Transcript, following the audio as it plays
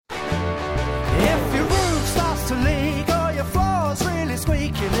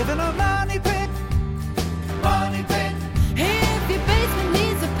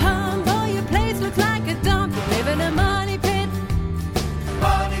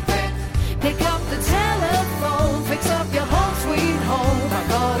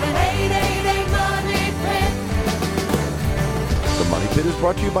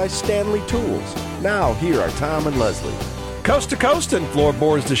brought to you by Stanley Tools. Now, here are Tom and Leslie. Coast to coast and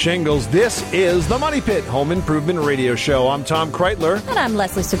floorboards to shingles, this is the Money Pit Home Improvement Radio Show. I'm Tom Kreitler. And I'm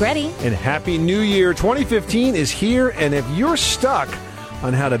Leslie Segretti. And Happy New Year. 2015 is here, and if you're stuck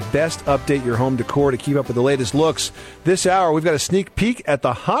on how to best update your home decor to keep up with the latest looks, this hour we've got a sneak peek at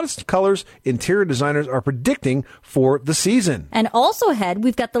the hottest colors interior designers are predicting for the season. And also ahead,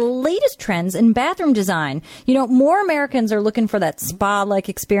 we've got the latest trends in bathroom design. You know, more Americans are looking for that spa-like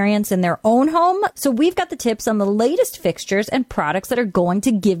experience in their own home, so we've got the tips on the latest fixtures and products that are going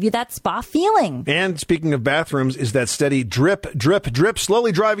to give you that spa feeling. And speaking of bathrooms, is that steady drip, drip, drip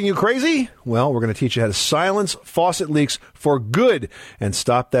slowly driving you crazy? Well, we're going to teach you how to silence faucet leaks for good and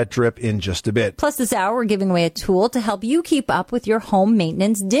stop that drip in just a bit. Plus, this hour, we're giving away a tool to help you keep up with your home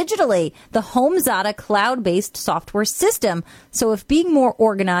maintenance digitally, the HomeZada cloud-based software system. So if being more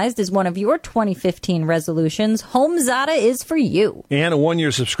organized is one of your 2015 resolutions, HomeZada is for you. And a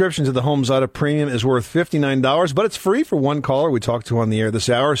one-year subscription to the HomeZada Premium is worth $59, but it's free for one caller we talked to on the air this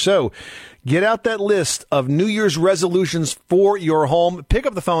hour. So get out that list of New Year's resolutions for your home. Pick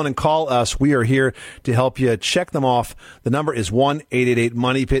up the phone and call us. We are here to help you check them off. The number is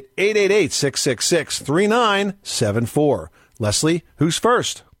 1-888-MONEY-PIT, 888-666-3974. Leslie, who's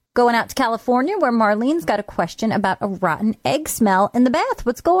first? Going out to California, where Marlene's got a question about a rotten egg smell in the bath.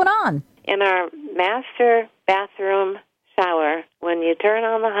 What's going on? In our master bathroom shower, when you turn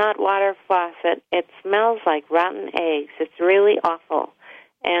on the hot water faucet, it smells like rotten eggs. It's really awful.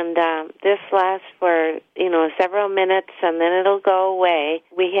 And this lasts for, several minutes, and then it'll go away.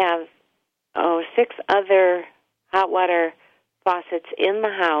 We have, 6 other hot water faucets in the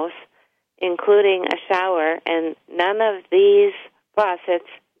house, including a shower, and none of these faucets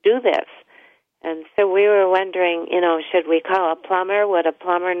do this. And so we were wondering, should we call a plumber? Would a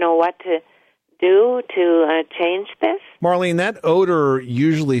plumber know what to do to change this? Marlene, that odor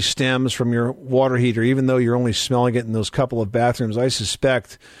usually stems from your water heater, even though you're only smelling it in those couple of bathrooms. I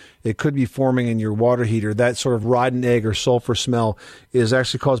suspect it could be forming in your water heater. That sort of rotten egg or sulfur smell is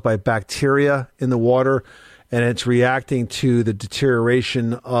actually caused by bacteria in the water, and it's reacting to the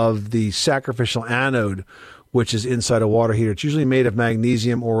deterioration of the sacrificial anode, which is inside a water heater. It's usually made of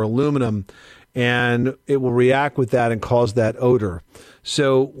magnesium or aluminum, and it will react with that and cause that odor.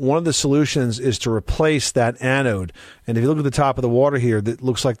 So one of the solutions is to replace that anode. And if you look at the top of the water heater, that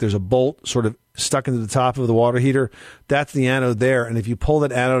looks like there's a bolt sort of stuck into the top of the water heater. That's the anode there. And if you pull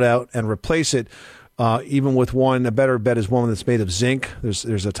that anode out and replace it, even with one, a better bet is one that's made of zinc.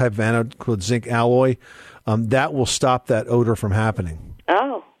 There's a type of anode called zinc alloy. That will stop that odor from happening.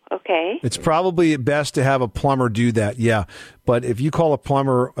 Oh, okay. It's probably best to have a plumber do that, yeah. But if you call a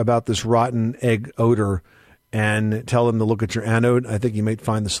plumber about this rotten egg odor and tell them to look at your anode, I think you might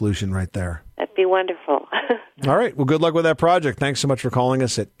find the solution right there. That'd be wonderful. All right. Well, good luck with that project. Thanks so much for calling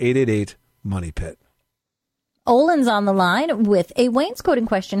us at 888-MONEY-PIT. Olin's on the line with a wainscoting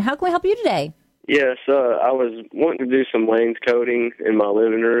question. How can we help you today? Yes, I was wanting to do some wainscoting in my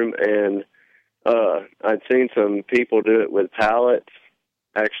living room, and I'd seen some people do it with pallets,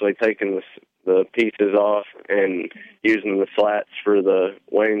 actually taking the pieces off and using the slats for the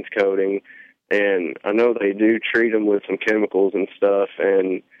wainscoting. And I know they do treat them with some chemicals and stuff,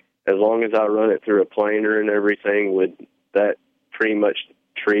 and as long as I run it through a planer and everything, would that pretty much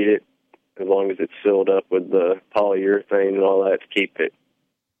treat it, as long as it's sealed up with the polyurethane and all that to keep it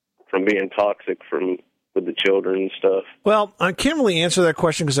from being toxic with the children and stuff? Well, I can't really answer that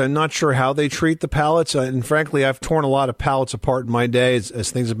question because I'm not sure how they treat the pallets. And frankly, I've torn a lot of pallets apart in my day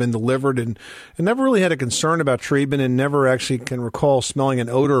as things have been delivered, and never really had a concern about treatment, and never actually can recall smelling an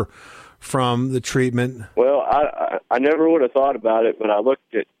odor from the treatment. Well, I never would have thought about it, but I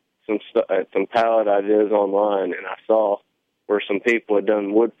looked at some pallet ideas online, and I saw where some people had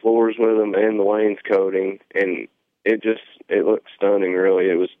done wood floors with them and the wainscoting, and it looked stunning, really.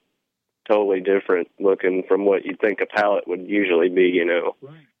 It was totally different looking from what you'd think a pallet would usually be,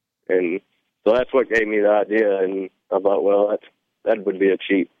 Right. And so that's what gave me the idea, and I thought, well, that would be a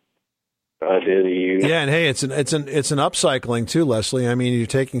cheap idea to use. Yeah, and hey, it's an upcycling too, Leslie. I mean, you're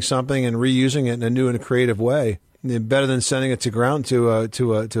taking something and reusing it in a new and a creative way. Better than sending it to ground to a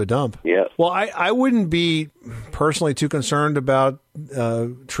dump. Yeah. Well, I wouldn't be personally too concerned about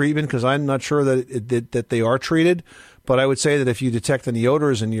treatment because I'm not sure that they are treated. But I would say that if you detect any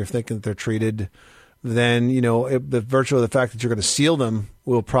odors and you're thinking that they're treated, then the virtue of the fact that you're going to seal them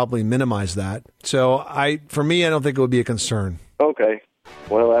will probably minimize that. So for me, I don't think it would be a concern. Okay.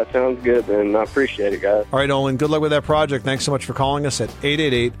 Well, that sounds good, and I appreciate it, guys. All right, Olin, good luck with that project. Thanks so much for calling us at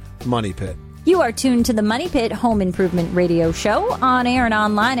 888-MONEY-PIT. You are tuned to the Money Pit Home Improvement Radio Show, on air and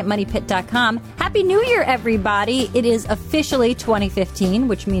online at moneypit.com. Happy New Year, everybody. It is officially 2015,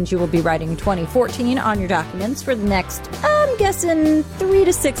 which means you will be writing 2014 on your documents for the next, I'm guessing, 3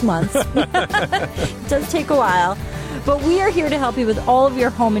 to 6 months. It does take a while. But we are here to help you with all of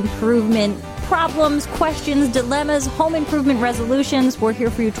your home improvement problems, questions, dilemmas, home improvement resolutions. We're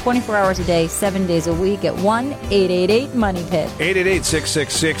here for you 24 hours a day, 7 days a week at 1-888-MONEY-PIT.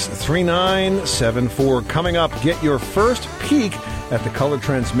 888-666-3974. Coming up, get your first peek at the color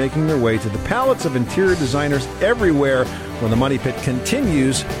trends making their way to the palettes of interior designers everywhere when the Money Pit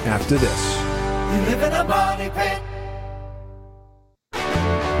continues after this. You live in a money pit.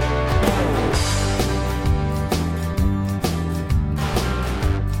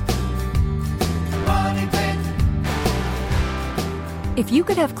 If you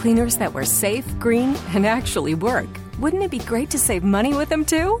could have cleaners that were safe, green, and actually work, wouldn't it be great to save money with them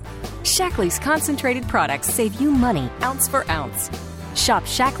too? Shackley's concentrated products save you money ounce for ounce. Shop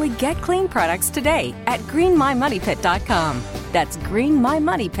Shackley Get Clean products today at greenmymoneypit.com. That's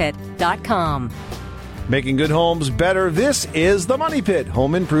greenmymoneypit.com. Making good homes better. This is the Money Pit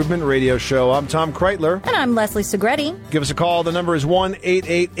Home Improvement Radio Show. I'm Tom Kreitler. And I'm Leslie Segretti. Give us a call. The number is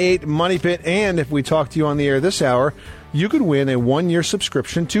 1-888-MONEY-PIT. And if we talk to you on the air this hour, you could win a 1-year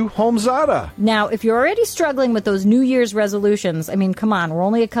subscription to HomeZada. Now, if you're already struggling with those New Year's resolutions, I mean, come on, we're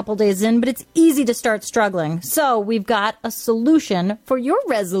only a couple days in, but it's easy to start struggling. So we've got a solution for your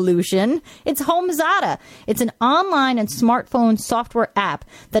resolution. It's HomeZada. It's an online and smartphone software app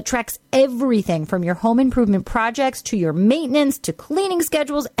that tracks everything from your home improvement projects to your maintenance to cleaning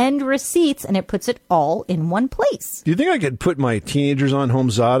schedules and receipts, and it puts it all in one place. Do you think I could put my teenagers on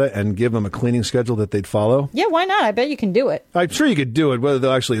HomeZada and give them a cleaning schedule that they'd follow? Yeah, why not? I bet you can do it. I'm sure you could do it, whether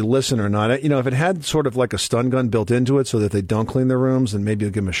they'll actually listen or not. You know, if it had sort of like a stun gun built into it so that they don't clean their rooms, and maybe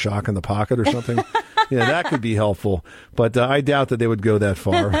you'll give them a shock in the pocket or something. Yeah, that could be helpful. But I doubt that they would go that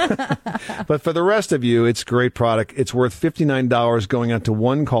far. But for the rest of you, it's a great product. It's worth $59 going out to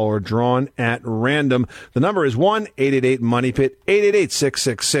one caller drawn at random. The number is 1-888-MONEY-PIT,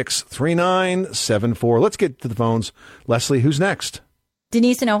 888-666-3974. Let's get to the phones. Leslie, who's next?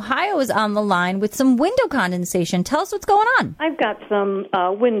 Denise in Ohio is on the line with some window condensation. Tell us what's going on. I've got some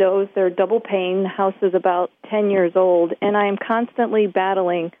windows. They're double pane. The house is about 10 years old, and I am constantly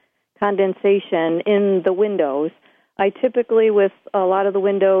battling condensation in the windows. I typically, with a lot of the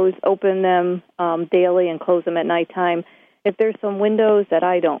windows, open them daily and close them at nighttime. If there's some windows that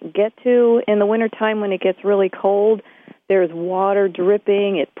I don't get to in the wintertime when it gets really cold, there's water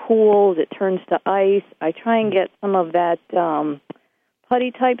dripping, it pools, it turns to ice. I try and get some of that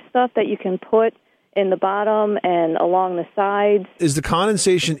putty-type stuff that you can put in the bottom and along the sides. Is the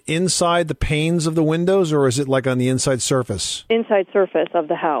condensation inside the panes of the windows, or is it like on the inside surface? Inside surface of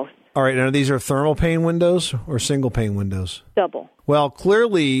the house. All right, now these are thermal pane windows or single pane windows? Double. Well,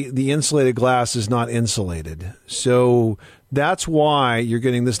 clearly the insulated glass is not insulated. So that's why you're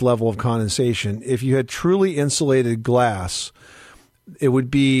getting this level of condensation. If you had truly insulated glass, it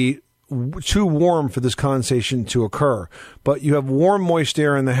would be too warm for this condensation to occur. But you have warm, moist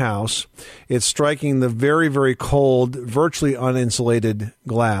air in the house. It's striking the very, very cold, virtually uninsulated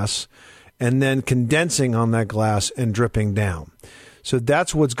glass, and then condensing on that glass and dripping down. So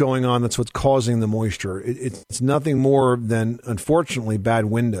that's what's going on. That's what's causing the moisture. It's nothing more than, unfortunately, bad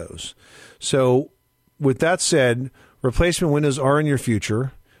windows. So with that said, replacement windows are in your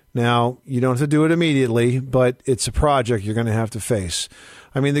future. Now, you don't have to do it immediately, but it's a project you're going to have to face.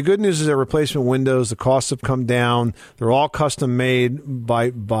 I mean, the good news is that replacement windows, the costs have come down. They're all custom made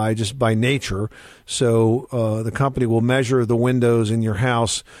by nature. So the company will measure the windows in your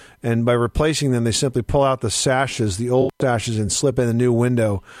house, and by replacing them, they simply pull out the sashes, the old sashes, and slip in a new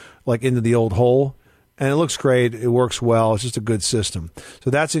window, like into the old hole. And it looks great. It works well. It's just a good system. So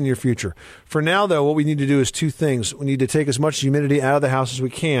that's in your future. For now, though, what we need to do is two things. We need to take as much humidity out of the house as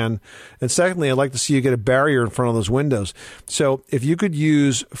we can. And secondly, I'd like to see you get a barrier in front of those windows. So if you could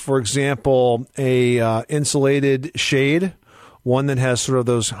use, for example, a insulated shade, one that has sort of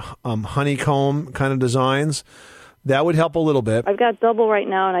those honeycomb kind of designs, that would help a little bit. I've got double right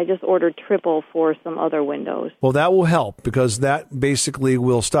now, and I just ordered triple for some other windows. Well, that will help because that basically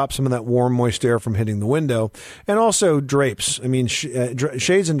will stop some of that warm, moist air from hitting the window. And also drapes. I mean,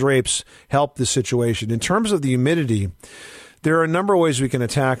 shades and drapes help the situation. In terms of the humidity, there are a number of ways we can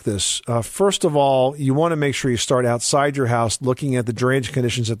attack this. First of all, you want to make sure you start outside your house looking at the drainage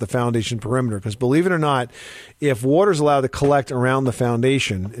conditions at the foundation perimeter. Because believe it or not, if water is allowed to collect around the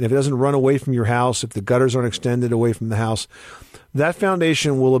foundation, and if it doesn't run away from your house, if the gutters aren't extended away from the house, that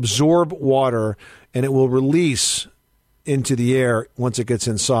foundation will absorb water and it will release into the air once it gets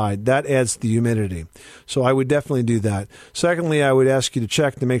inside. That adds to the humidity. So I would definitely do that. Secondly, I would ask you to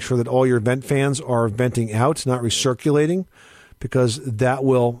check to make sure that all your vent fans are venting out, not recirculating, because that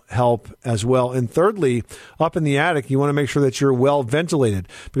will help as well. And thirdly, up in the attic, you want to make sure that you're well ventilated,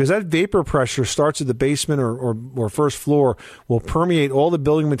 because that vapor pressure starts at the basement or first floor, will permeate all the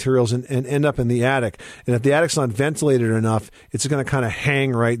building materials and end up in the attic. And if the attic's not ventilated enough, it's going to kind of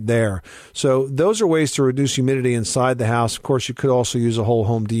hang right there. So those are ways to reduce humidity inside the house. Of course, you could also use a whole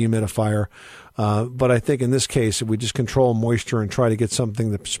home dehumidifier. But I think in this case, if we just control moisture and try to get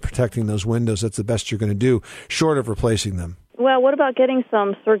something that's protecting those windows, that's the best you're going to do, short of replacing them. Well, what about getting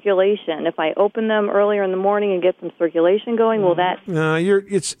some circulation? If I open them earlier in the morning and get some circulation going, will that...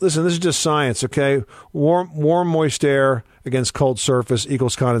 Listen, this is just science, okay? Warm, moist air against cold surface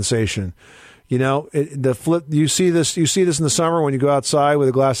equals condensation. You know, you see this in the summer when you go outside with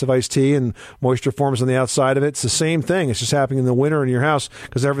a glass of iced tea and moisture forms on the outside of it. It's the same thing. It's just happening in the winter in your house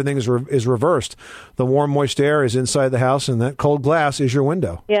because everything is reversed. The warm, moist air is inside the house, and that cold glass is your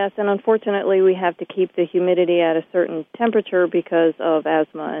window. Yes, and unfortunately, we have to keep the humidity at a certain temperature because of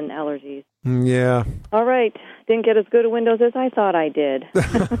asthma and allergies. Yeah. All right. Didn't get as good a windows as I thought I did.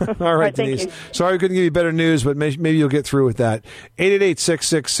 All right, Denise. Sorry we couldn't give you better news, but maybe you'll get through with that.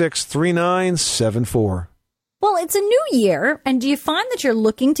 888-666-3974. Well, it's a new year, and do you find that you're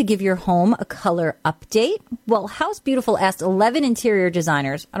looking to give your home a color update? Well, House Beautiful asked 11 interior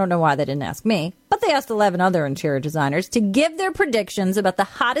designers, I don't know why they didn't ask me, but they asked 11 other interior designers to give their predictions about the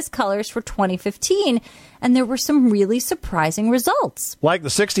hottest colors for 2015, and there were some really surprising results. Like the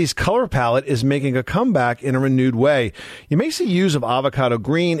 60s color palette is making a comeback in a renewed way. You may see hues of avocado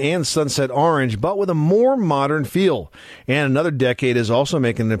green and sunset orange, but with a more modern feel. And another decade is also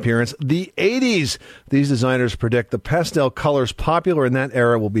making an appearance, the 80s. These designers predict the pastel colors popular in that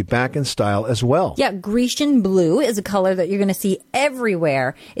era will be back in style as well. Yeah, Grecian blue is a color that you're going to see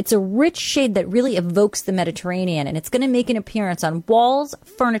everywhere. It's a rich shade that really evokes the Mediterranean, and it's going to make an appearance on walls,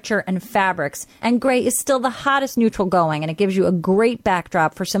 furniture, and fabrics. And gray is still the hottest neutral going, and it gives you a great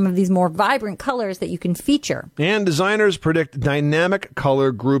backdrop for some of these more vibrant colors that you can feature. And designers predict dynamic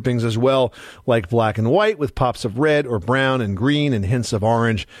color groupings as well, like black and white with pops of red or brown and green and hints of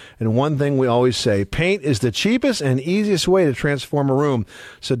orange. And one thing we always say, paint is the cheapest and easiest way to transform a room,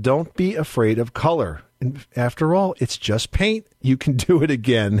 so don't be afraid of color. And after all, it's just paint. You can do it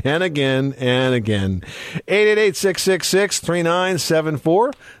again and again and again.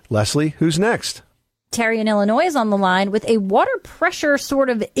 888-666-3974. Leslie, who's next? Terry in Illinois is on the line with a water pressure sort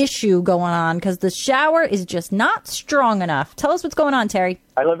of issue going on because the shower is just not strong enough. Tell us what's going on, Terry.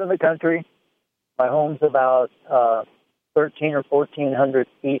 I live in the country. My home's about 1,300 or 1,400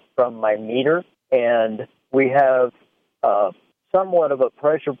 feet from my meter, and we have somewhat of a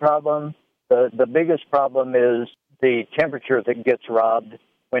pressure problem. The biggest problem is the temperature that gets robbed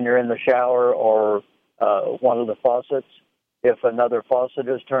when you're in the shower or one of the faucets. If another faucet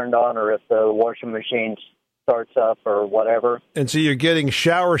is turned on or if the washing machine starts up or whatever. And so you're getting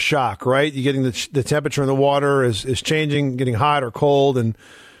shower shock, right? You're getting the temperature in the water is changing, getting hot or cold, and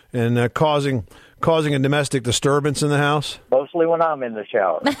causing a domestic disturbance in the house? Mostly when I'm in the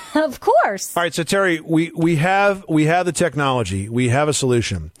shower. Of course. All right, so Terry, we have the technology. We have a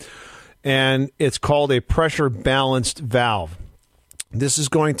solution. And it's called a pressure balanced valve. This is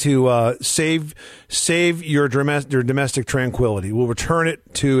going to save your domestic tranquility. We'll return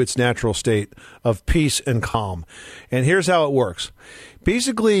it to its natural state of peace and calm. And here's how it works.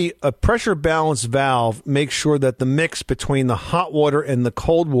 Basically, a pressure balanced valve makes sure that the mix between the hot water and the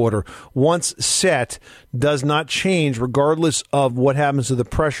cold water, once set, does not change regardless of what happens to the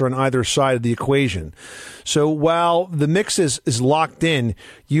pressure on either side of the equation. So while the mix is locked in,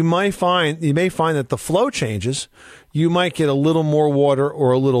 you may find that the flow changes. You might get a little more water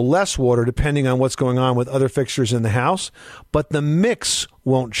or a little less water depending on what's going on with other fixtures in the house, but the mix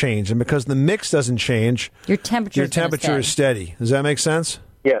won't change. And because the mix doesn't change, your temperature is steady. Does that make sense?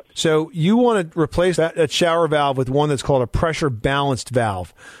 Yes. So you want to replace that shower valve with one that's called a pressure balanced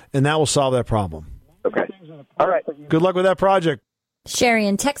valve, and that will solve that problem. Okay. All right. Good luck with that project. Sherry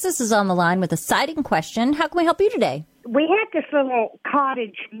in Texas is on the line with a siding question. How can we help you today? We had this little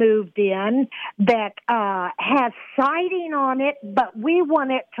cottage moved in that has siding on it, but we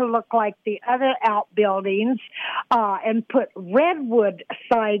want it to look like the other outbuildings and put redwood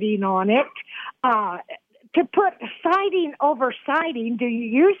siding on it. To put siding over siding, do you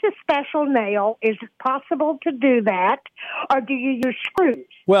use a special nail? Is it possible to do that? Or do you use screws?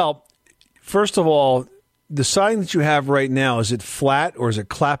 Well, first of all, the siding that you have right now, is it flat or is it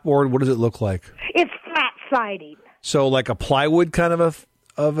clapboard? What does it look like? It's flat siding. So like a plywood kind of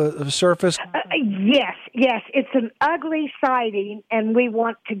a surface? Yes. It's an ugly siding, and we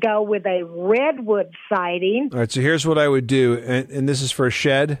want to go with a redwood siding. All right, so here's what I would do, and this is for a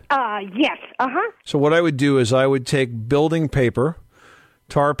shed? Yes. So what I would do is I would take building paper,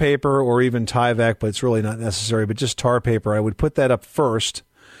 tar paper, or even Tyvek, but it's really not necessary, but just tar paper. I would put that up first,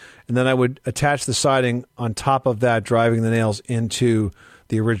 and then I would attach the siding on top of that, driving the nails into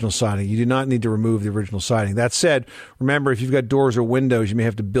the original siding. You do not need to remove the original siding. That said, remember, if you've got doors or windows, you may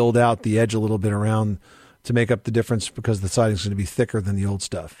have to build out the edge a little bit around to make up the difference because the siding is going to be thicker than the old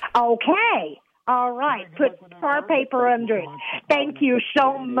stuff. Okay. All right. Put tar paper under it. Thank you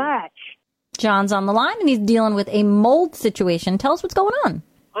so much. John's on the line, and he's dealing with a mold situation. Tell us what's going on.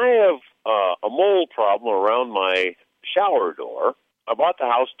 I have a mold problem around my shower door. I bought the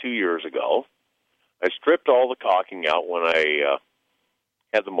house 2 years ago. I stripped all the caulking out when I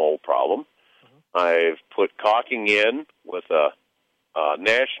had the mold problem. I've put caulking in with a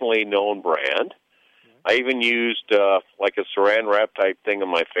nationally known brand. I even used like a saran wrap type thing on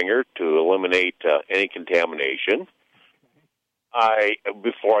my finger to eliminate any contamination.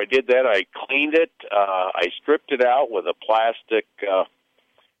 Before I did that, I cleaned it. I stripped it out with a plastic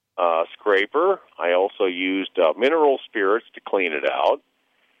scraper. I also used mineral spirits to clean it out.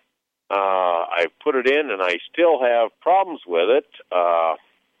 I put it in, and I still have problems with it.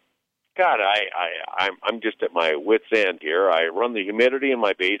 I'm just at my wit's end here. I run the humidity in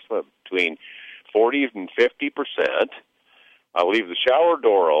my basement between 40 and 50%. I leave the shower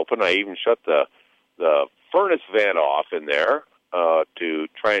door open. I even shut the furnace vent off in there to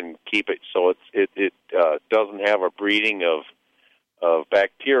try and keep it so it doesn't have a breeding of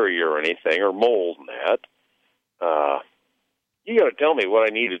bacteria or anything or mold in that. You got to tell me what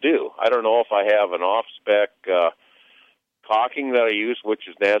I need to do. I don't know if I have an off-spec caulking that I use, which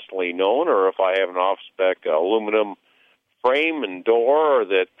is nationally known, or if I have an off-spec aluminum frame and door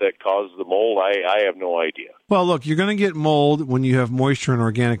that causes the mold. I have no idea. Well, look, you're going to get mold when you have moisture and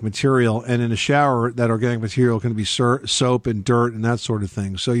organic material, and in a shower, that organic material can be soap and dirt and that sort of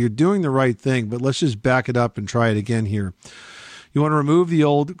thing. So you're doing the right thing, but let's just back it up and try it again here. You want to remove the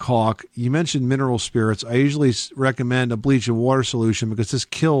old caulk. You mentioned mineral spirits. I usually recommend a bleach and water solution because this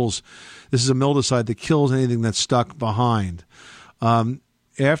is a mildewcide that kills anything that's stuck behind.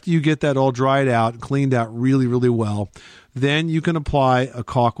 After you get that all dried out, cleaned out really, really well, then you can apply a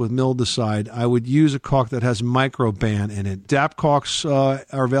caulk with mildewcide. I would use a caulk that has microban in it. DAP caulks are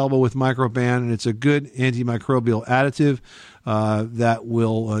available with microban, and it's a good antimicrobial additive that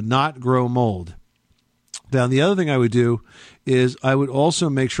will not grow mold. Now, the other thing I would do is I would also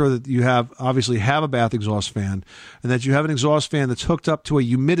make sure that you obviously have a bath exhaust fan, and that you have an exhaust fan that's hooked up to a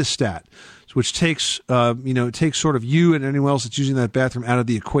humidistat, which takes sort of you and anyone else that's using that bathroom out of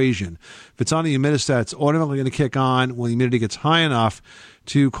the equation. If it's on a humidistat, it's automatically going to kick on when the humidity gets high enough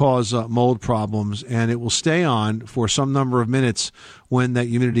to cause mold problems, and it will stay on for some number of minutes when that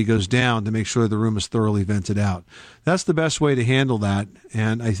humidity goes down to make sure the room is thoroughly vented out. That's the best way to handle that,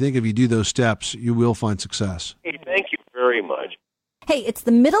 and I think if you do those steps, you will find success. Hey, thank you very much. Hey, it's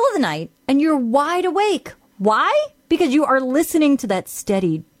the middle of the night, and you're wide awake. Why? Because you are listening to that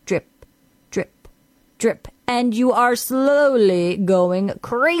steady drip, drip, drip, and you are slowly going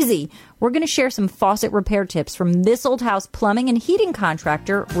crazy. We're going to share some faucet repair tips from This Old House plumbing and heating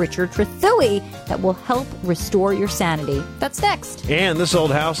contractor Richard Trethewey that will help restore your sanity. That's next. And This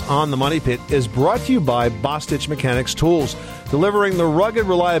Old House on the Money Pit is brought to you by Bostitch Mechanics Tools, delivering the rugged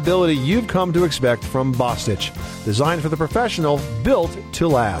reliability you've come to expect from Bostitch. Designed for the professional, built to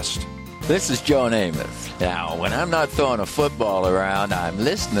last. This is Joe Namath. Now, when I'm not throwing a football around, I'm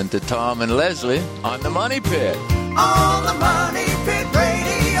listening to Tom and Leslie on the Money Pit. On the Money Pit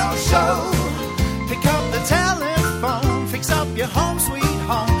Radio Show. Pick up the telephone, fix up your home sweet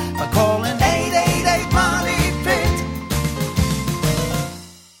home by calling 888-MONEY-PIT.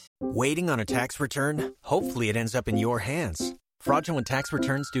 Waiting on a tax return? Hopefully it ends up in your hands. Fraudulent tax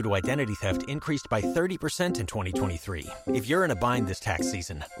returns due to identity theft increased by 30% in 2023. If you're in a bind this tax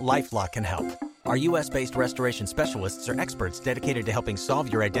season, LifeLock can help. Our U.S.-based restoration specialists are experts dedicated to helping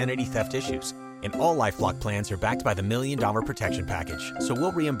solve your identity theft issues. And all LifeLock plans are backed by the $1 Million Protection Package. So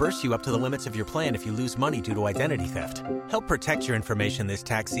we'll reimburse you up to the limits of your plan if you lose money due to identity theft. Help protect your information this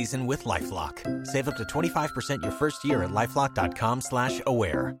tax season with LifeLock. Save up to 25% your first year at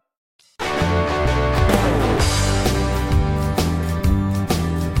LifeLock.com/aware.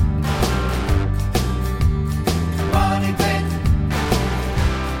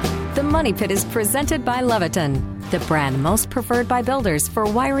 The Money Pit is presented by Leviton, the brand most preferred by builders for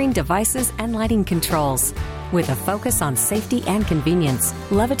wiring devices and lighting controls. With a focus on safety and convenience,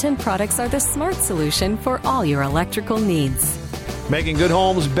 Leviton products are the smart solution for all your electrical needs. Making good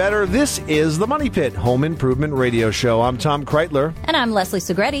homes better. This is the Money Pit Home Improvement Radio Show. I'm Tom Kreitler. And I'm Leslie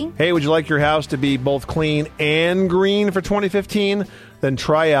Segretti. Hey, would you like your house to be both clean and green for 2015? Then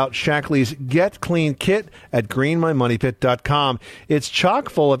try out Shackley's Get Clean Kit at greenmymoneypit.com. It's chock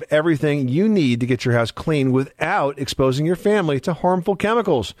full of everything you need to get your house clean without exposing your family to harmful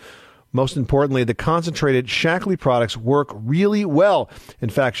chemicals. Most importantly, the concentrated Shackley products work really well. In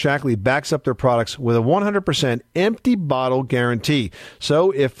fact, Shackley backs up their products with a 100% empty bottle guarantee.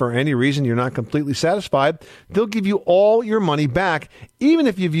 So if for any reason you're not completely satisfied, they'll give you all your money back, even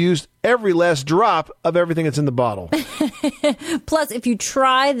if you've used every last drop of everything that's in the bottle. Plus, if you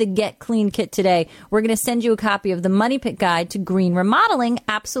try the Get Clean Kit today, we're going to send you a copy of the Money Pit Guide to Green Remodeling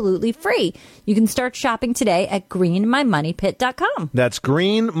absolutely free. You can start shopping today at greenmymoneypit.com. That's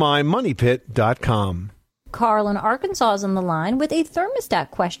greenmymoneypit.com. Carl in Arkansas is on the line with a thermostat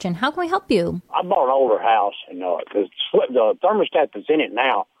question. How can we help you? I bought an older house, and the thermostat that's in it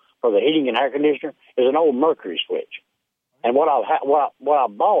now for the heating and air conditioner is an old mercury switch. And what I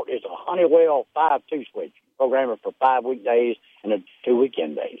bought is a Honeywell 5-2 switch, programmer for 5 weekdays and 2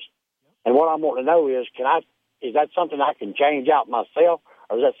 weekend days. And what I want to know is, is that something I can change out myself,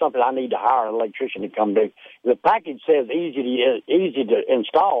 or is that something I need to hire an electrician to come do? The package says easy to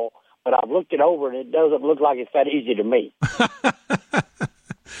install, but I've looked it over and it doesn't look like it's that easy to me.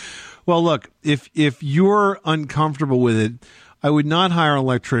 Well, look, if you're uncomfortable with it, I would not hire an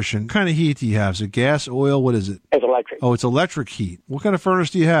electrician. What kind of heat do you have? Is it gas, oil? What is it? It's electric. Oh, it's electric heat. What kind of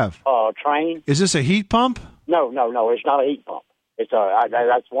furnace do you have? Train. Is this a heat pump? No. It's not a heat pump. That's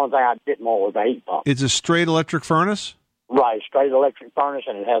one thing I didn't want was a heat pump. It's a straight electric furnace? Right, straight electric furnace,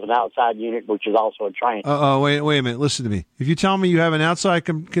 and it has an outside unit, which is also a train. Wait a minute. Listen to me. If you tell me you have an outside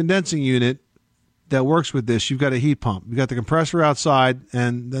condensing unit that works with this, you've got a heat pump. You've got the compressor outside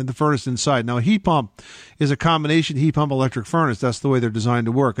and then the furnace inside. Now, a heat pump is a combination heat pump electric furnace. That's the way they're designed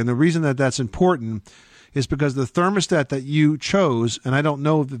to work. And the reason that that's important is because the thermostat that you chose, and I don't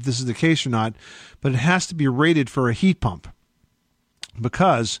know if this is the case or not, but it has to be rated for a heat pump.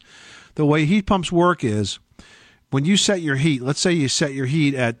 Because the way heat pumps work is when you set your heat, let's say you set your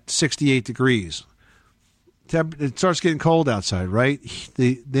heat at 68 degrees. It starts getting cold outside, right?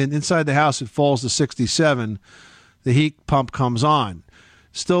 Then inside the house, it falls to 67. The heat pump comes on.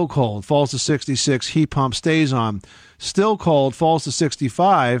 Still cold, falls to 66. Heat pump stays on. Still cold, falls to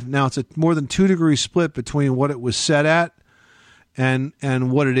 65. Now it's a more than 2 degree split between what it was set at and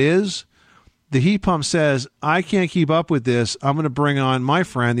what it is. The heat pump says, I can't keep up with this. I'm going to bring on my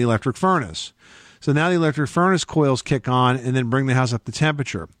friend, the electric furnace. So now the electric furnace coils kick on and then bring the house up to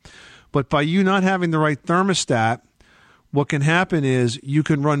temperature. But by you not having the right thermostat, what can happen is you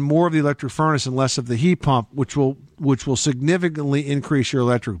can run more of the electric furnace and less of the heat pump, which will significantly increase your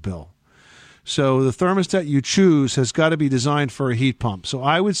electric bill. So the thermostat you choose has got to be designed for a heat pump. So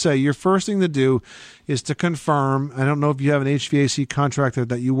I would say your first thing to do is to confirm. I don't know if you have an HVAC contractor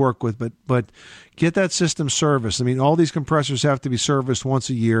that you work with, but get that system serviced. I mean, all these compressors have to be serviced once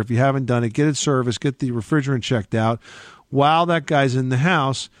a year. If you haven't done it, get it serviced, get the refrigerant checked out. While that guy's in the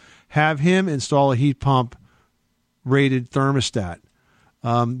house, have him install a heat pump rated thermostat.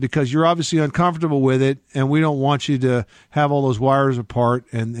 Because you're obviously uncomfortable with it, and we don't want you to have all those wires apart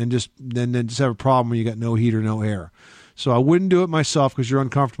and just have a problem when you got no heat or no air. So I wouldn't do it myself because you're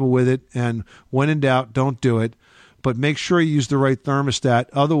uncomfortable with it, and when in doubt, don't do it. But make sure you use the right thermostat.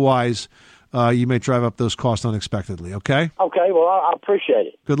 Otherwise, you may drive up those costs unexpectedly, okay? Okay, well, I appreciate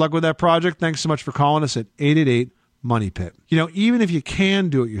it. Good luck with that project. Thanks so much for calling us at 888-MONEY PIT. You know, even if you can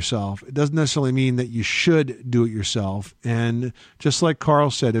do it yourself, it doesn't necessarily mean that you should do it yourself. And just like Carl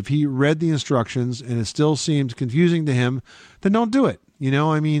said, if he read the instructions and it still seems confusing to him, then don't do it. You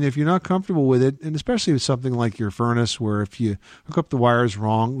know, I mean, if you're not comfortable with it, and especially with something like your furnace, where if you hook up the wires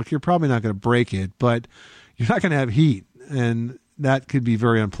wrong, look, you're probably not going to break it, but you're not going to have heat, and that could be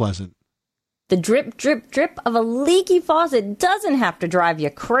very unpleasant. The drip, drip, drip of a leaky faucet doesn't have to drive you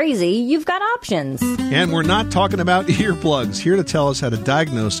crazy. You've got options. And we're not talking about earplugs. Here to tell us how to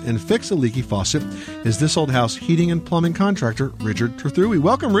diagnose and fix a leaky faucet is This Old House heating and plumbing contractor, Richard Trethewey.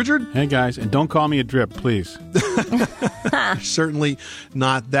 Welcome, Richard. Hey, guys, and don't call me a drip, please. Certainly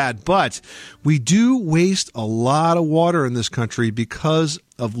not that. But we do waste a lot of water in this country because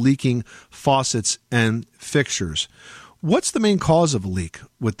of leaking faucets and fixtures. What's the main cause of a leak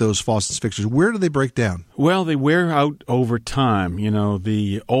with those faucets fixtures? Where do they break down? Well, they wear out over time. You know,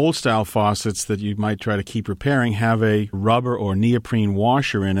 the old-style faucets that you might try to keep repairing have a rubber or neoprene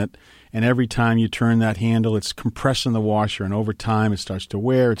washer in it, and every time you turn that handle, it's compressing the washer, and over time it starts to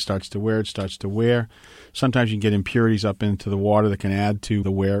wear, it starts to wear, it starts to wear. Sometimes you can get impurities up into the water that can add to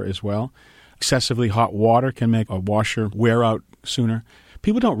the wear as well. Excessively hot water can make a washer wear out sooner.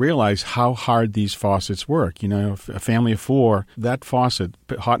 People don't realize how hard these faucets work. You know, a family of 4, that faucet,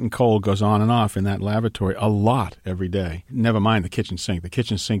 hot and cold, goes on and off in that lavatory a lot every day. Never mind the kitchen sink. The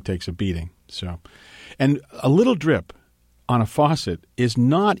kitchen sink takes a beating. So, and a little drip on a faucet is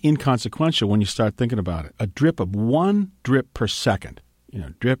not inconsequential when you start thinking about it. A drip of 1 drip per second,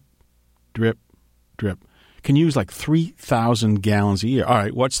 drip, drip, drip, can use like 3,000 gallons a year. All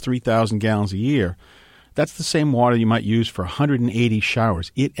right, what's 3,000 gallons a year? That's the same water you might use for 180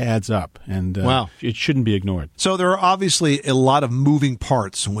 showers. It adds up, and wow. It shouldn't be ignored. So there are obviously a lot of moving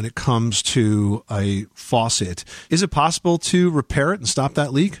parts when it comes to a faucet. Is it possible to repair it and stop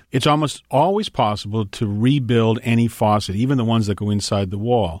that leak? It's almost always possible to rebuild any faucet, even the ones that go inside the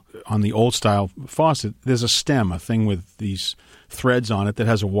wall. On the old-style faucet, there's a stem, a thing with these threads on it that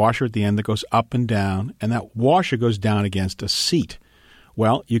has a washer at the end that goes up and down, and that washer goes down against a seat.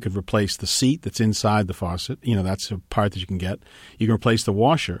 Well, you could replace the seat that's inside the faucet. That's a part that you can get. You can replace the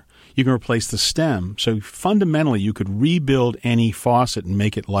washer. You can replace the stem. So fundamentally, you could rebuild any faucet and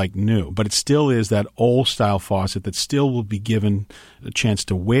make it like new. But it still is that old-style faucet that still will be given a chance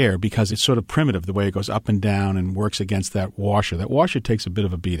to wear because it's sort of primitive, the way it goes up and down and works against that washer. That washer takes a bit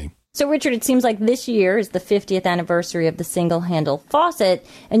of a beating. So, Richard, it seems like this year is the 50th anniversary of the single-handle faucet.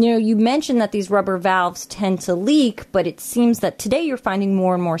 And, you mentioned that these rubber valves tend to leak, but it seems that today you're finding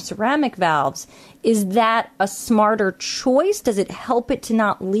more and more ceramic valves. Is that a smarter choice? Does it help it to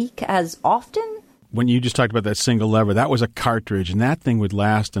not leak as often? When you just talked about that single lever, that was a cartridge, and that thing would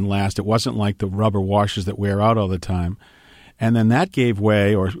last and last. It wasn't like the rubber washers that wear out all the time. And then that gave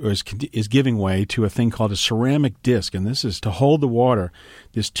way, or is giving way, to a thing called a ceramic disc. And this is to hold the water.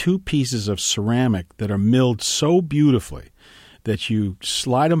 There's 2 pieces of ceramic that are milled so beautifully that you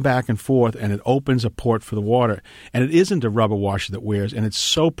slide them back and forth, and it opens a port for the water. And it isn't a rubber washer that wears, and it's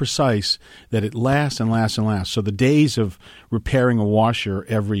so precise that it lasts and lasts and lasts. So the days of repairing a washer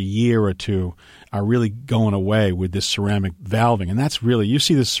every year or 2 are really going away with this ceramic valving. And that's really, you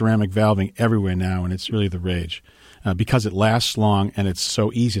see this ceramic valving everywhere now, and it's really the rage. Because it lasts long and it's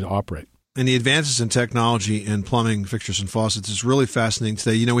so easy to operate. And the advances in technology in plumbing, fixtures, and faucets is really fascinating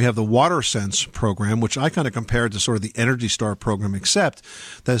today. We have the WaterSense program, which I kind of compared to sort of the Energy Star program, except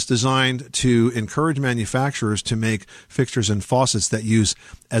that's designed to encourage manufacturers to make fixtures and faucets that use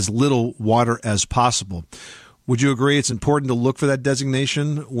as little water as possible. Would you agree it's important to look for that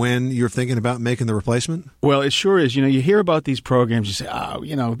designation when you're thinking about making the replacement? Well, it sure is. You hear about these programs. You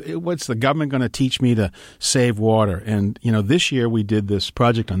say, what's the government going to teach me to save water? And, this year we did this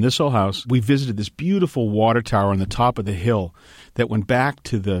project on this old house. We visited this beautiful water tower on the top of the hill that went back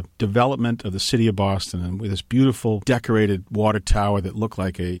to the development of the city of Boston, and with this beautiful decorated water tower that looked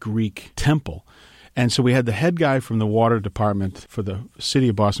like a Greek temple. And so we had the head guy from the water department for the city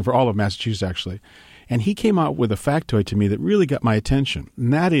of Boston, for all of Massachusetts, actually. And he came out with a factoid to me that really got my attention.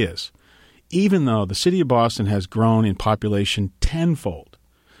 And that is, even though the city of Boston has grown in population tenfold,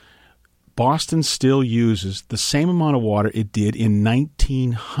 Boston still uses the same amount of water it did in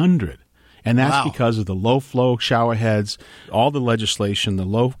 1900. And that's because of the low-flow shower heads, all the legislation, the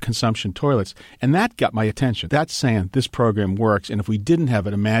low-consumption toilets. And that got my attention. That's saying this program works. And if we didn't have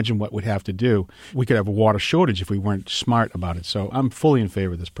it, imagine what we'd have to do. We could have a water shortage if we weren't smart about it. So I'm fully in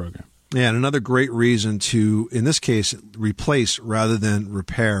favor of this program. Yeah, and another great reason to, in this case, replace rather than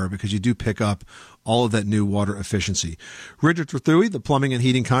repair, because you do pick up all of that new water efficiency. Richard Trethewey, the plumbing and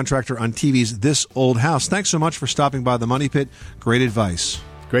heating contractor on TV's This Old House. Thanks so much for stopping by the Money Pit. Great advice.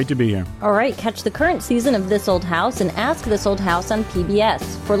 Great to be here. All right, catch the current season of This Old House and Ask This Old House on PBS.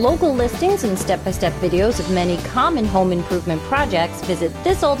 For local listings and step-by-step videos of many common home improvement projects, visit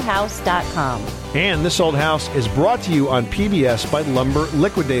thisoldhouse.com. And This Old House is brought to you on PBS by Lumber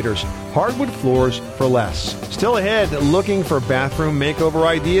Liquidators. Hardwood floors for less. Still ahead, looking for bathroom makeover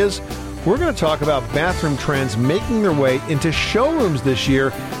ideas? We're going to talk about bathroom trends making their way into showrooms this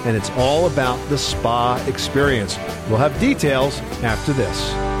year, and it's all about the spa experience. We'll have details after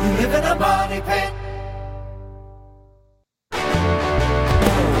this. You live in a money pit.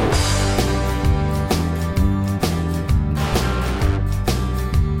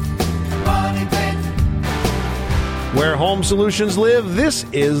 Where home solutions live, this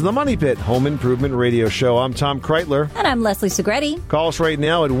is the Money Pit Home Improvement Radio Show. I'm Tom Kreitler. And I'm Leslie Segretti. Call us right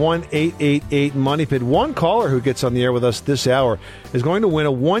now at 1-888-MONEYPIT. One caller who gets on the air with us this hour is going to win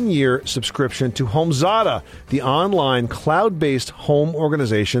a 1-year subscription to HomeZada, the online cloud-based home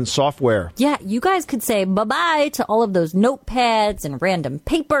organization software. Yeah, you guys could say bye-bye to all of those notepads and random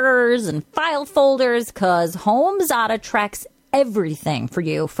papers and file folders, because HomeZada tracks everything for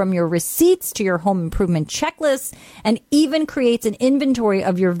you, from your receipts to your home improvement checklists, and even creates an inventory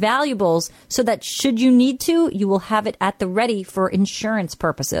of your valuables so that should you need to, you will have it at the ready for insurance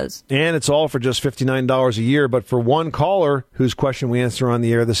purposes. And it's all for just $59 a year. But for one caller whose question we answer on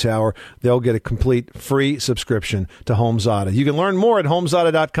the air this hour, they'll get a complete free subscription to HomeZada. You can learn more at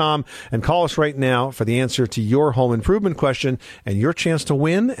HomeZada.com and call us right now for the answer to your home improvement question and your chance to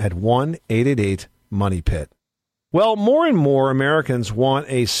win at 1-888-MONEY-PIT. Well, more and more Americans want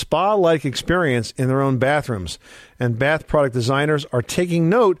a spa-like experience in their own bathrooms, and bath product designers are taking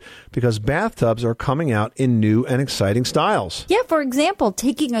note because bathtubs are coming out in new and exciting styles. Yeah, for example,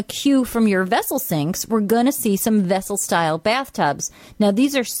 taking a cue from your vessel sinks, we're going to see some vessel-style bathtubs. Now,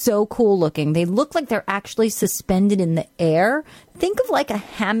 these are so cool looking. They look like they're actually suspended in the air. Think of like a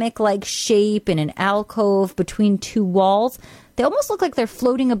hammock-like shape in an alcove between two walls. They almost look like they're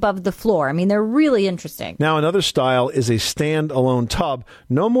floating above the floor. I mean, they're really interesting. Now, another style is a stand-alone tub.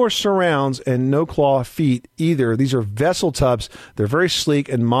 No more surrounds and no claw feet either. These are vessel tubs. They're very sleek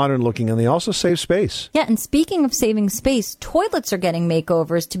and modern looking, and they also save space. Yeah, and speaking of saving space, toilets are getting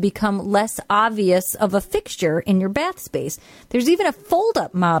makeovers to become less obvious of a fixture in your bath space. There's even a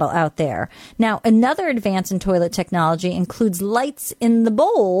fold-up model out there. Now, another advance in toilet technology includes lights in the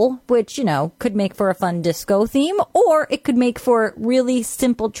bowl, which, could make for a fun disco theme, or it could make for really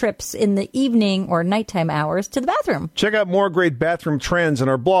simple trips in the evening or nighttime hours to the bathroom. Check out more great bathroom trends on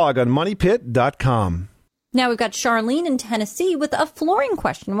our blog on MoneyPit.com. Now we've got Charlene in Tennessee with a flooring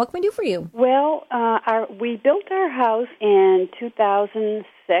question. What can we do for you? Well, we built our house in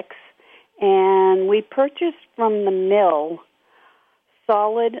 2006, and we purchased from the mill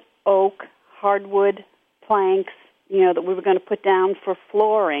solid oak hardwood planks, that we were going to put down for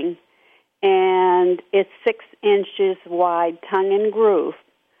flooring. And it's 6 inches wide, tongue and groove.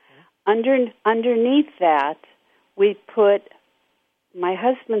 Underneath that, we put, my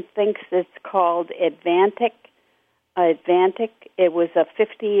husband thinks it's called Advantic. It was a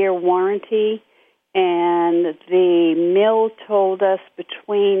 50-year warranty, and the mill told us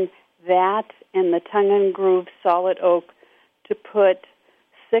between that and the tongue and groove solid oak to put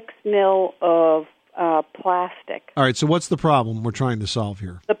 6 mil of plastic. All right, so what's the problem we're trying to solve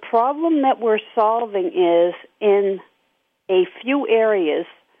here? The problem that we're solving is in a few areas,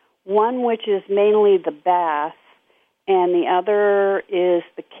 one which is mainly the bath, and the other is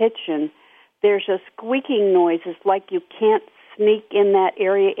the kitchen. There's a squeaking noise. It's like you can't sneak in that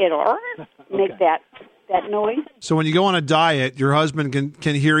area. It'll make that noise. So when you go on a diet, your husband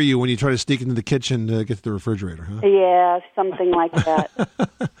can hear you when you try to sneak into the kitchen to get to the refrigerator, huh? Yeah, something like that.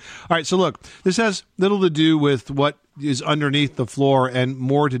 All right, so look, this has little to do with what is underneath the floor and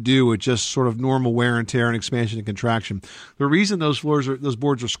more to do with just sort of normal wear and tear and expansion and contraction. The reason those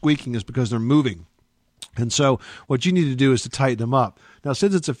boards are squeaking is because they're moving. And so what you need to do is to tighten them up. Now,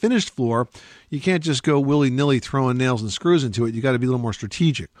 since it's a finished floor, you can't just go willy-nilly throwing nails and screws into it. You got to be a little more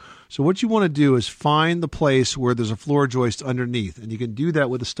strategic. So what you want to do is find the place where there's a floor joist underneath, and you can do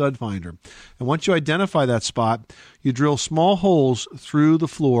that with a stud finder. And once you identify that spot, you drill small holes through the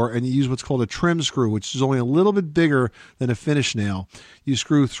floor, and you use what's called a trim screw, which is only a little bit bigger than a finish nail. You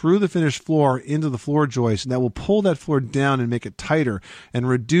screw through the finished floor into the floor joist, and that will pull that floor down and make it tighter and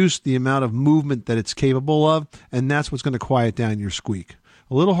reduce the amount of movement that it's capable of, and that's what's going to quiet down your squeak.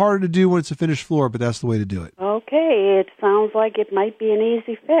 A little harder to do when it's a finished floor, but that's the way to do it. Okay, it sounds like it might be an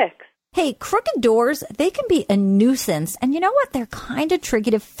easy fix. Hey, crooked doors, they can be a nuisance, and you know what? They're kind of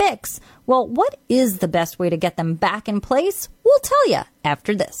tricky to fix. Well, what is the best way to get them back in place? We'll tell you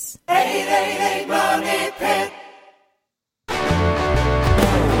after this. 888 Money Pit.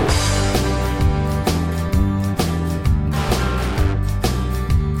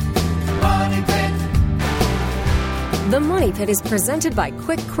 The Money Pit is presented by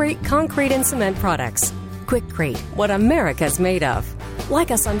Quick Crate Concrete and Cement Products. Quick Crate, what America's made of. Like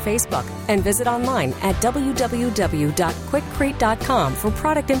us on Facebook and visit online at www.quickcrate.com for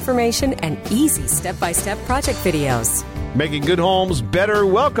product information and easy step-by-step project videos. Making good homes better.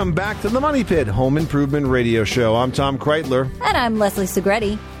 Welcome back to the Money Pit Home Improvement Radio Show. I'm Tom Kreitler. And I'm Leslie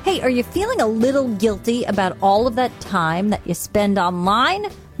Segretti. Hey, are you feeling a little guilty about all of that time that you spend online?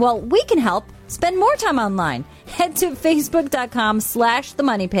 Well, we can help. Spend more time online. Head to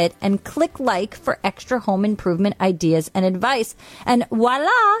facebook.com/themoneypit and click like for extra home improvement ideas and advice. And voila,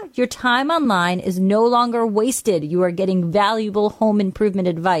 your time online is no longer wasted. You are getting valuable home improvement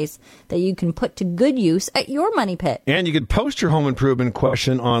advice that you can put to good use at your Money Pit. And you can post your home improvement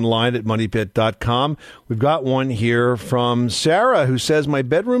question online at moneypit.com. We've got one here from Sarah who says, my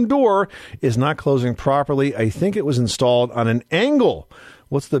bedroom door is not closing properly. I think it was installed on an angle.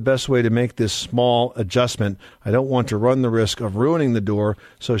 What's the best way to make this small adjustment? I don't want to run the risk of ruining the door,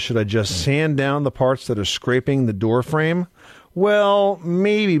 so should I just sand down the parts that are scraping the door frame? Well,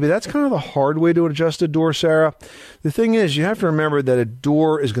 maybe, but that's kind of the hard way to adjust a door, Sarah. The thing is, you have to remember that a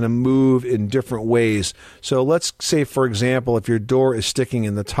door is going to move in different ways. So let's say, for example, if your door is sticking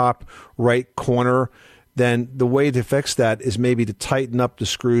in the top right corner, then the way to fix that is maybe to tighten up the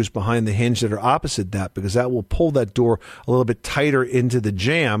screws behind the hinge that are opposite that, because that will pull that door a little bit tighter into the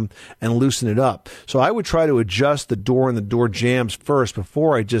jamb and loosen it up. So I would try to adjust the door and the door jambs first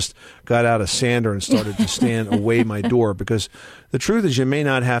before I just got out a sander and started to sand away my door, because the truth is you may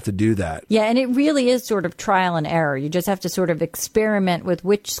not have to do that. Yeah, and it really is sort of trial and error. You just have to sort of experiment with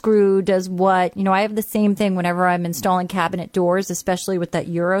which screw does what. You know, I have the same thing whenever I'm installing cabinet doors, especially with that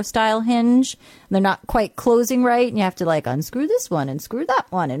Euro-style hinge. They're not quite closing right, and you have to, like, unscrew this one and screw that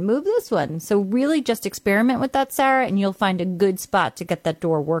one and move this one. So really just experiment with that, Sarah, and you'll find a good spot to get that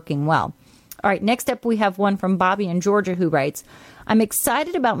door working well. All right, next up we have one from Bobby in Georgia who writes, I'm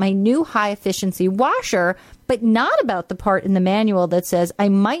excited about my new high-efficiency washer, but not about the part in the manual that says I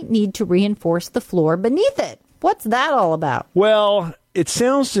might need to reinforce the floor beneath it. What's that all about? Well, it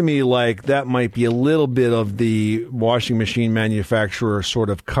sounds to me like that might be a little bit of the washing machine manufacturer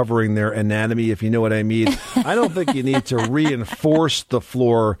sort of covering their anatomy, if you know what I mean. I don't think you need to reinforce the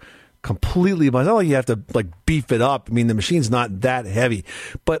floor completely, but it's not like you have to like beef it up. I mean, the machine's not that heavy.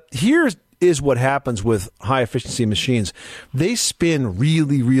 But here's is what happens with high-efficiency machines. They spin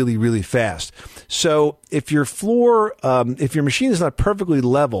really, really, really fast. So if your floor, if your machine is not perfectly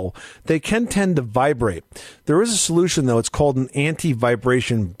level, they can tend to vibrate. There is a solution, though. It's called an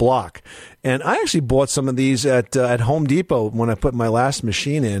anti-vibration block. And I actually bought some of these at Home Depot when I put my last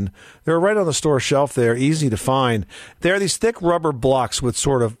machine in. They're right on the store shelf there, easy to find. They're these thick rubber blocks with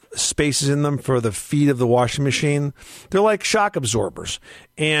sort of spaces in them for the feet of the washing machine. They're like shock absorbers.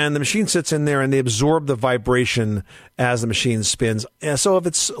 And the machine sits in there and they absorb the vibration as the machine spins. And so if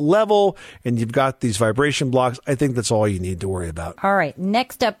it's level and you've got these vibration blocks, I think that's all you need to worry about. All right.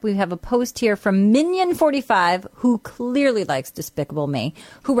 Next up, we have a post here from Minion45, who clearly likes Despicable Me,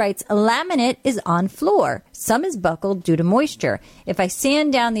 who writes, laminate is on floor. Some is buckled due to moisture. If I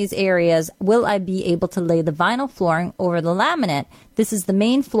sand down these areas, will I be able to lay the vinyl flooring over the laminate? This is the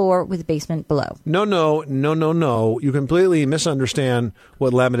main floor with basement below. No. You completely misunderstand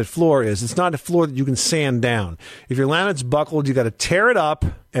what laminate floor is. It's not a floor that you can sand down. If your laminate's buckled, you got to tear it up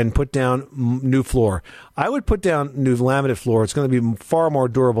and put down new floor. I would put down new laminate floor. It's going to be far more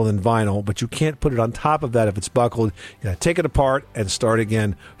durable than vinyl, but you can't put it on top of that if it's buckled. You got to take it apart and start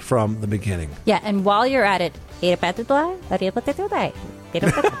again from the beginning. Yeah, and while you're at it,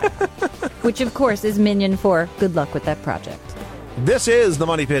 which of course is Minion for good luck with that project. This is the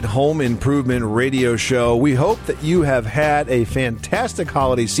Money Pit Home Improvement Radio Show. We hope that you have had a fantastic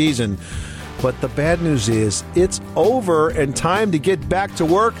holiday season, but the bad news is it's over and time to get back to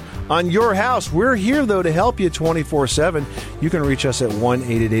work on your house. We're here, though, to help you 24/7. You can reach us at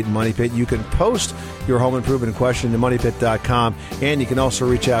 1-888-MONEYPIT. You can post your home improvement question to moneypit.com, and you can also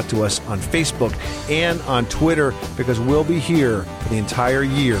reach out to us on Facebook and on Twitter, because we'll be here for the entire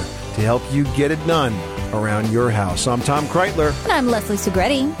year to help you get it done around your house. I'm Tom Kreitler. And I'm Leslie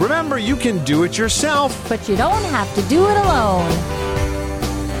Segretti. Remember, you can do it yourself, but you don't have to do it alone.